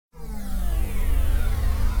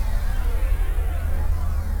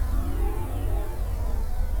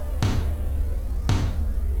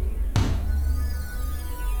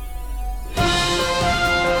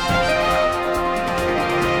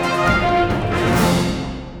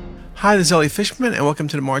Hi, this is Elliot Fishman, and welcome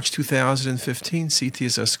to the March 2015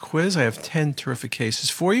 CTisus quiz. I have 10 terrific cases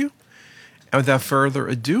for you. And without further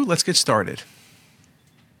ado, let's get started.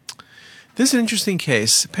 This is an interesting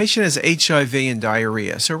case. The patient has HIV and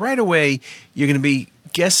diarrhea. So right away, you're going to be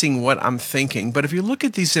guessing what I'm thinking. But if you look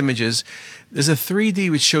at these images, there's a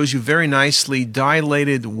 3D which shows you very nicely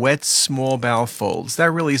dilated, wet, small bowel folds.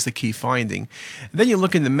 That really is the key finding. And then you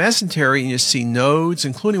look in the mesentery and you see nodes,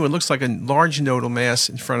 including what looks like a large nodal mass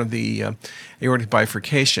in front of the aortic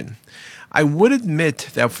bifurcation. I would admit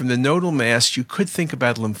that from the nodal mass, you could think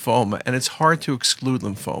about lymphoma, and it's hard to exclude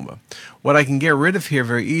lymphoma. What I can get rid of here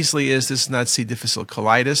very easily is this is not C. difficile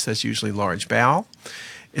colitis. That's usually large bowel.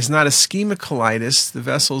 It's not ischemic colitis. The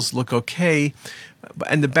vessels look okay,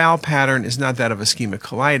 and the bowel pattern is not that of ischemic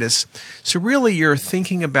colitis. So really you're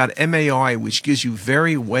thinking about MAI, which gives you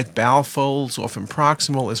very wet bowel folds, often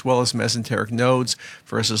proximal, as well as mesenteric nodes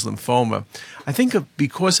versus lymphoma. I think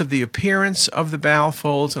because of the appearance of the bowel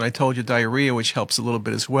folds, and I told you diarrhea, which helps a little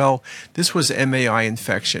bit as well, this was MAI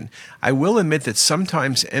infection. I will admit that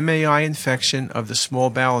sometimes MAI infection of the small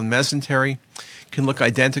bowel and mesentery can look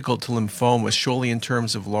identical to lymphoma, surely in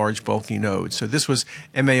terms of large bulky nodes. So this was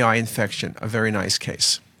MAI infection, a very nice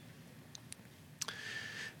case.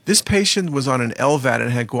 This patient was on an LVAD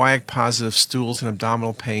and had guaiac-positive stools and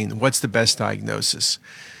abdominal pain. What's the best diagnosis?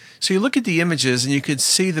 So you look at the images and you could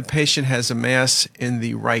see the patient has a mass in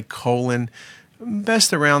the right colon,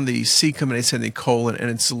 best around the cecum and ascending colon, and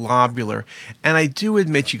it's lobular. And I do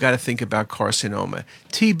admit you got to think about carcinoma.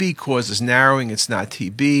 TB causes narrowing, it's not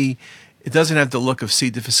TB. It doesn't have the look of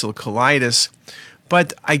C. difficile colitis,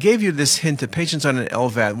 but I gave you this hint. The patient's on an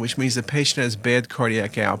LVAD, which means the patient has bad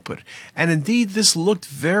cardiac output. And indeed, this looked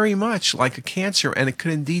very much like a cancer, and it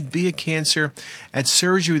could indeed be a cancer. At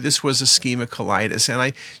surgery, this was ischemic colitis. And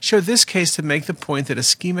I show this case to make the point that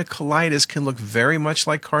ischemic colitis can look very much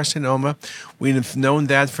like carcinoma. We've known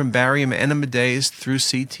that from barium enema days through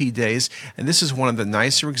CT days, and this is one of the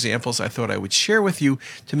nicer examples I thought I would share with you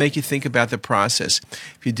to make you think about the process.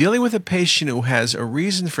 If you're dealing with a patient who has a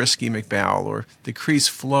reason for ischemic bowel or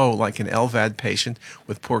decreased flow like an LVAD patient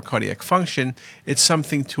with poor cardiac function, it's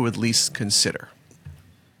something to at least consider.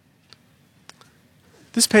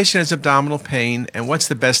 This patient has abdominal pain, and what's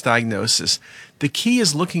the best diagnosis? The key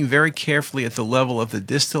is looking very carefully at the level of the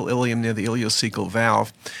distal ileum near the ileocecal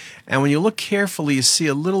valve. And when you look carefully, you see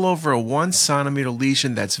a little over a 1 centimeter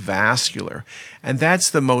lesion that's vascular. And that's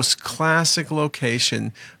the most classic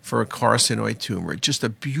location for a carcinoid tumor. Just a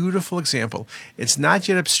beautiful example. It's not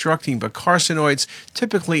yet obstructing, but carcinoids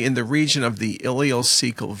typically in the region of the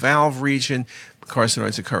ileocecal valve region.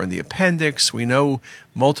 Carcinoids occur in the appendix. We know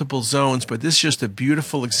multiple zones, but this is just a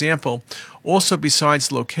beautiful example. Also,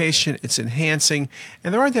 besides location, it's enhancing,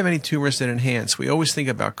 and there aren't that many tumors that enhance. We always think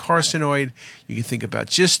about carcinoid. You can think about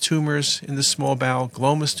GIST tumors in the small bowel,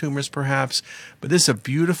 glomus tumors perhaps, but this is a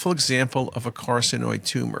beautiful example of a carcinoid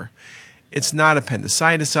tumor. It's not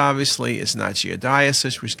appendicitis, obviously. It's not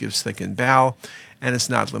giardiasis, which gives thickened bowel, and it's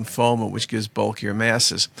not lymphoma, which gives bulkier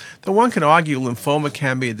masses. Though one can argue lymphoma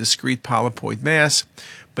can be a discrete polypoid mass,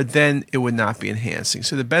 but then it would not be enhancing.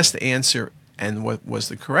 So the best answer, and what was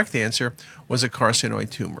the correct answer, was a carcinoid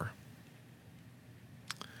tumor.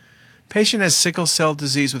 Patient has sickle cell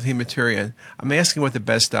disease with hematuria. I'm asking what the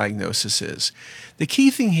best diagnosis is. The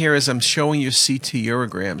key thing here is I'm showing you CT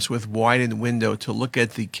urograms with widened window to look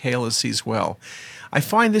at the calyces well. I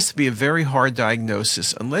find this to be a very hard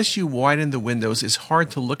diagnosis. Unless you widen the windows, it's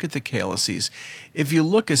hard to look at the calyces. If you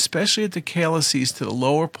look especially at the calyces to the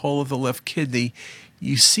lower pole of the left kidney,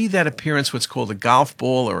 you see that appearance, what's called a golf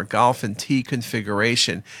ball or a golf and tee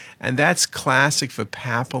configuration, and that's classic for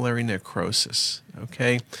papillary necrosis,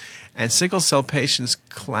 okay? And sickle cell patients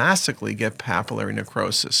classically get papillary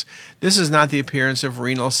necrosis. This is not the appearance of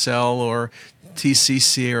renal cell or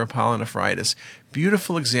TCC or pyelonephritis.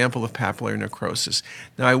 Beautiful example of papillary necrosis.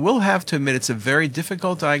 Now, I will have to admit it's a very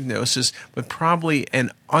difficult diagnosis, but probably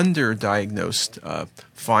an underdiagnosed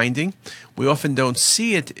finding. We often don't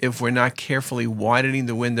see it if we're not carefully widening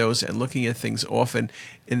the windows and looking at things often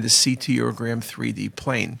in the CT urogram 3D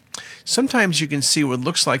plane. Sometimes you can see what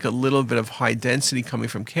looks like a little bit of high density coming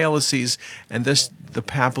from calyces and this the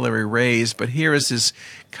papillary rays, but here is this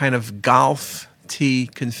kind of golf tee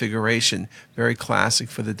configuration, very classic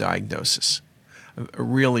for the diagnosis. A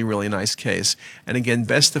really, really nice case. And again,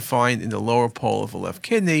 best to find in the lower pole of the left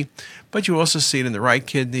kidney, but you also see it in the right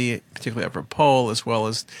kidney, particularly upper pole, as well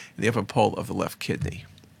as in the upper pole of the left kidney.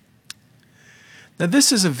 Now,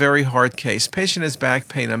 this is a very hard case. Patient has back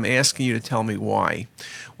pain. I'm asking you to tell me why.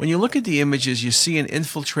 When you look at the images, you see an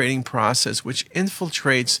infiltrating process which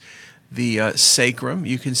infiltrates the sacrum.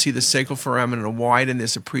 You can see the sacral foramina widen.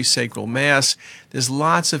 There's a presacral mass. There's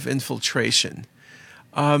lots of infiltration.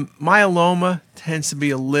 Myeloma tends to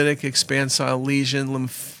be a lytic expansile lesion.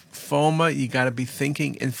 Lymphoma, you got to be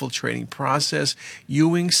thinking infiltrating process.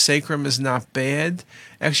 Ewing's sacrum is not bad.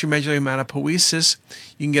 Extramedullary hematopoiesis,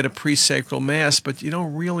 you can get a presacral mass, but you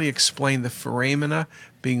don't really explain the foramina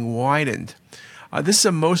being widened. This is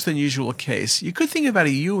a most unusual case. You could think about a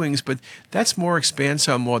Ewing's, but that's more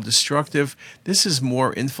expansile, more destructive. This is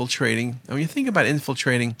more infiltrating. And when you think about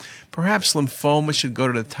infiltrating, perhaps lymphoma should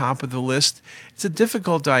go to the top of the list. It's a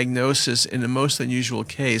difficult diagnosis in a most unusual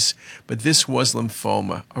case, but this was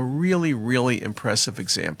lymphoma, a really, really impressive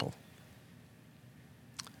example.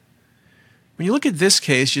 When you look at this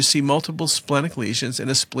case, you see multiple splenic lesions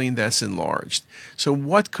and a spleen that's enlarged. So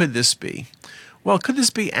what could this be? Well, could this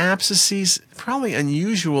be abscesses? Probably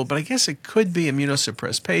unusual, but I guess it could be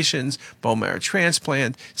immunosuppressed patients, bone marrow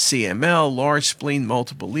transplant, CML, large spleen,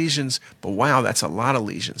 multiple lesions. But wow, that's a lot of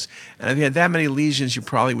lesions. And if you had that many lesions, you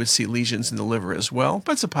probably would see lesions in the liver as well,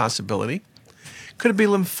 but it's a possibility. Could it be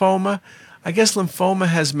lymphoma? I guess lymphoma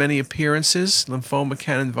has many appearances. Lymphoma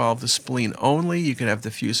can involve the spleen only. You can have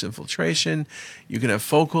diffuse infiltration. You can have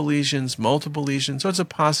focal lesions, multiple lesions, so it's a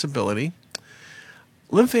possibility.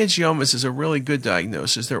 Lymphangiomas is a really good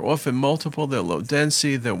diagnosis. They're often multiple, they're low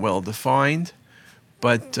density, they're well defined,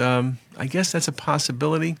 but I guess that's a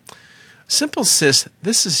possibility. Simple cysts,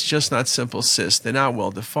 this is just not simple cysts. They're not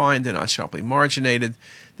well defined, they're not sharply marginated.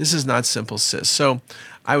 This is not simple cysts. So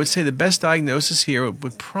I would say the best diagnosis here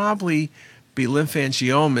would probably be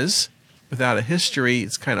lymphangiomas. Without a history,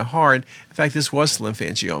 it's kind of hard. In fact, this was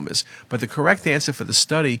lymphangiomas. But the correct answer for the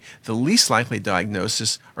study, the least likely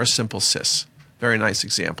diagnosis, are simple cysts. Very nice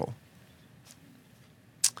example.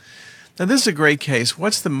 Now this is a great case.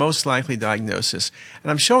 What's the most likely diagnosis? And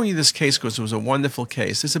I'm showing you this case because it was a wonderful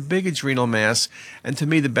case. It's a big adrenal mass, and to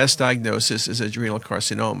me the best diagnosis is adrenal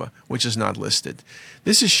carcinoma, which is not listed.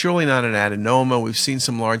 This is surely not an adenoma. We've seen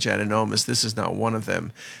some large adenomas. This is not one of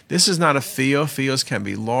them. This is not a pheo. Pheos can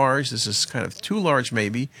be large. This is kind of too large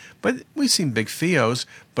maybe, but we've seen big pheos,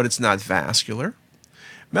 but it's not vascular.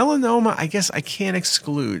 Melanoma, I guess I can't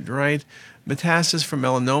exclude, right? Metastases from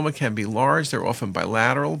melanoma can be large. They're often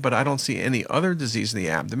bilateral, but I don't see any other disease in the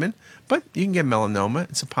abdomen. But you can get melanoma.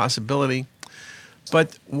 It's a possibility.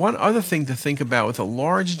 But one other thing to think about with a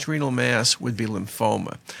large adrenal mass would be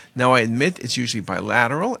lymphoma. Now, I admit it's usually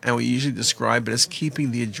bilateral, and we usually describe it as keeping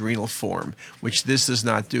the adrenal form, which this does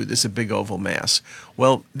not do. This is a big oval mass.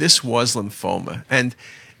 Well, this was lymphoma. And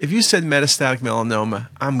if you said metastatic melanoma,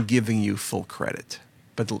 I'm giving you full credit.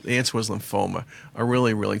 But the answer was lymphoma, a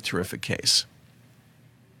really, really terrific case.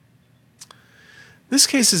 This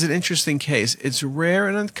case is an interesting case. It's rare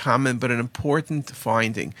and uncommon, but an important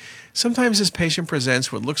finding. Sometimes this patient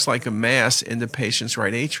presents what looks like a mass in the patient's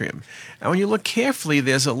right atrium. And when you look carefully,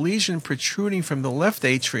 there's a lesion protruding from the left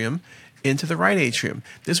atrium into the right atrium.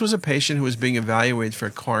 This was a patient who was being evaluated for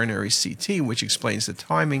a coronary CT, which explains the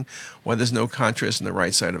timing, why there's no contrast on the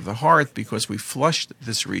right side of the heart, because we flushed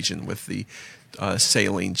this region with the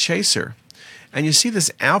saline chaser. And you see this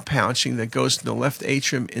outpouching that goes from the left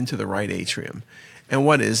atrium into the right atrium. And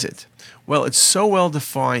what is it? Well, it's so well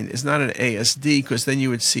defined. It's not an ASD, because then you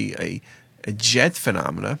would see a jet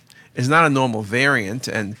phenomena. It's not a normal variant,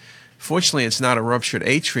 and fortunately it's not a ruptured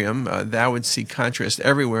atrium. That would see contrast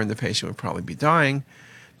everywhere, and the patient would probably be dying.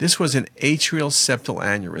 This was an atrial septal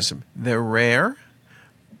aneurysm. They're rare,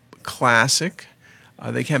 classic.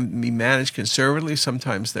 They can be managed conservatively.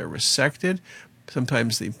 Sometimes they're resected.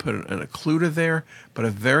 Sometimes they put an occluder there. But a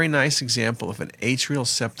very nice example of an atrial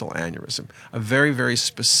septal aneurysm. A very, very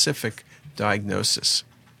specific diagnosis.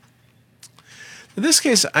 In this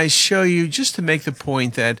case, I show you just to make the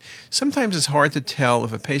point that sometimes it's hard to tell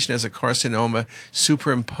if a patient has a carcinoma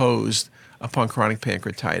superimposed upon chronic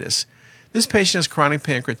pancreatitis. This patient has chronic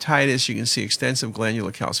pancreatitis. You can see extensive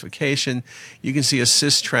glandular calcification. You can see a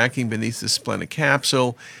cyst tracking beneath the splenic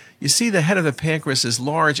capsule. You see the head of the pancreas is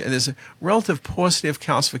large, and there's a relative paucity of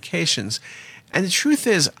calcifications. And the truth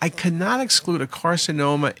is, I cannot exclude a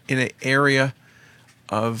carcinoma in an area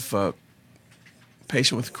of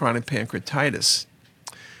patient with chronic pancreatitis.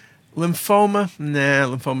 Lymphoma,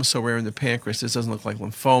 lymphoma is so rare in the pancreas. This doesn't look like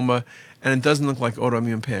lymphoma, and it doesn't look like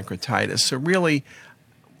autoimmune pancreatitis. So really,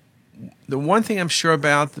 The one thing I'm sure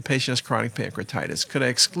about, the patient has chronic pancreatitis. Could I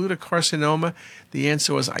exclude a carcinoma? The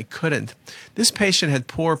answer was I couldn't. This patient had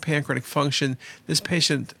poor pancreatic function. This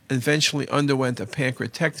patient eventually underwent a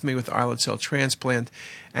pancreatectomy with islet cell transplant,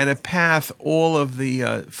 and a path, all of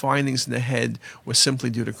the findings in the head was simply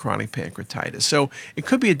due to chronic pancreatitis. So it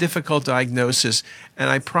could be a difficult diagnosis, and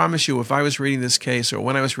I promise you, if I was reading this case, or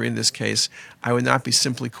when I was reading this case, I would not be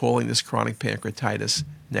simply calling this chronic pancreatitis.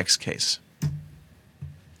 Next case.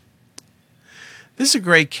 This is a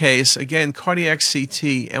great case, again, cardiac CT,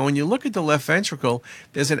 and when you look at the left ventricle,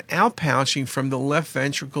 there's an outpouching from the left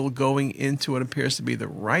ventricle going into what appears to be the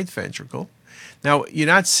right ventricle. Now, you're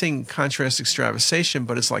not seeing contrast extravasation,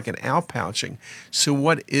 but it's like an outpouching. So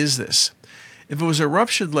what is this? If it was a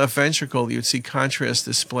ruptured left ventricle, you'd see contrast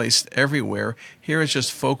displaced everywhere. Here it's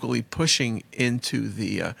just focally pushing into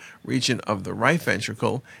the region of the right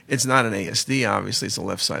ventricle. It's not an ASD, obviously, it's the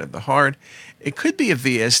left side of the heart. It could be a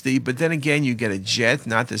VSD, but then again, you get a jet,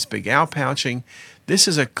 not this big outpouching. This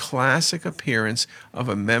is a classic appearance of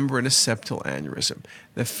a membranous septal aneurysm.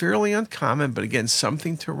 They're fairly uncommon, but again,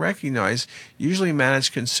 something to recognize, usually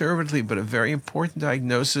managed conservatively, but a very important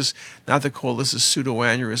diagnosis, not to call this a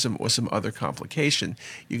pseudoaneurysm or some other complication.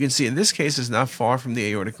 You can see in this case, it's not far from the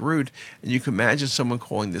aortic root, and you can imagine someone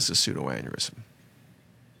calling this a pseudoaneurysm.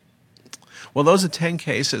 Well, those are 10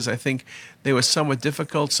 cases. I think they were somewhat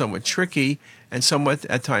difficult, somewhat tricky, and somewhat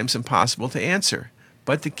at times impossible to answer.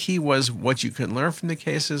 But the key was what you can learn from the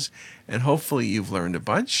cases, and hopefully you've learned a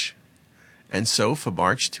bunch. And so for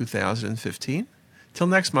March 2015, till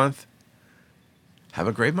next month, have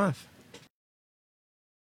a great month.